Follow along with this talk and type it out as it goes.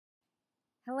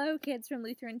Hello, kids from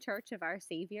Lutheran Church of Our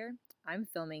Savior. I'm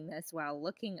filming this while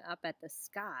looking up at the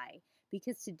sky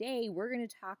because today we're going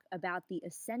to talk about the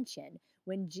Ascension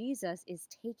when Jesus is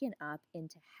taken up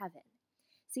into heaven.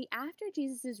 See, after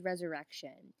Jesus'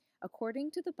 resurrection, according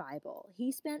to the Bible,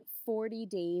 he spent 40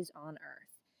 days on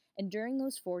earth. And during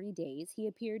those 40 days, he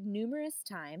appeared numerous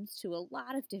times to a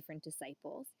lot of different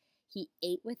disciples. He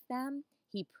ate with them,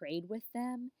 he prayed with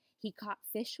them, he caught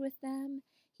fish with them,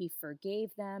 he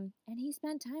forgave them, and he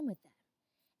spent time with them.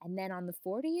 And then on the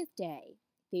 40th day,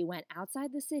 they went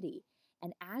outside the city,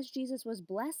 and as Jesus was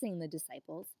blessing the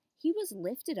disciples, he was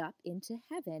lifted up into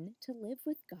heaven to live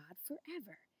with God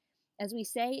forever. As we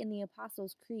say in the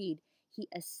Apostles' Creed, he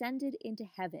ascended into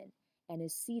heaven and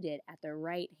is seated at the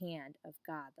right hand of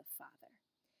God the Father.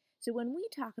 So when we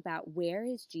talk about where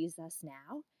is Jesus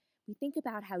now, we think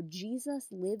about how Jesus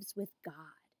lives with God.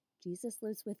 Jesus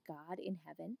lives with God in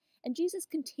heaven, and Jesus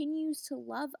continues to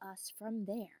love us from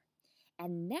there.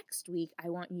 And next week, I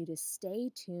want you to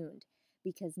stay tuned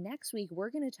because next week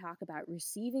we're going to talk about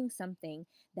receiving something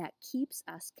that keeps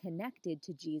us connected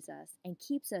to Jesus and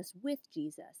keeps us with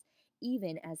Jesus,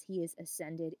 even as he is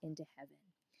ascended into heaven.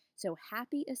 So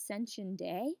happy Ascension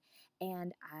Day,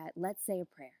 and let's say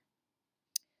a prayer.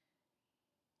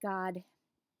 God,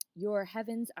 your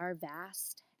heavens are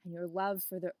vast, and your love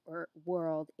for the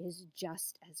world is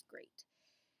just as great.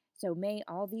 So may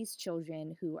all these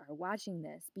children who are watching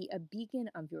this be a beacon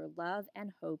of your love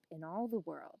and hope in all the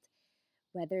world,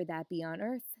 whether that be on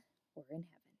earth or in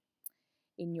heaven.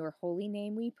 In your holy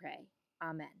name we pray.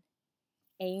 Amen.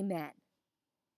 Amen.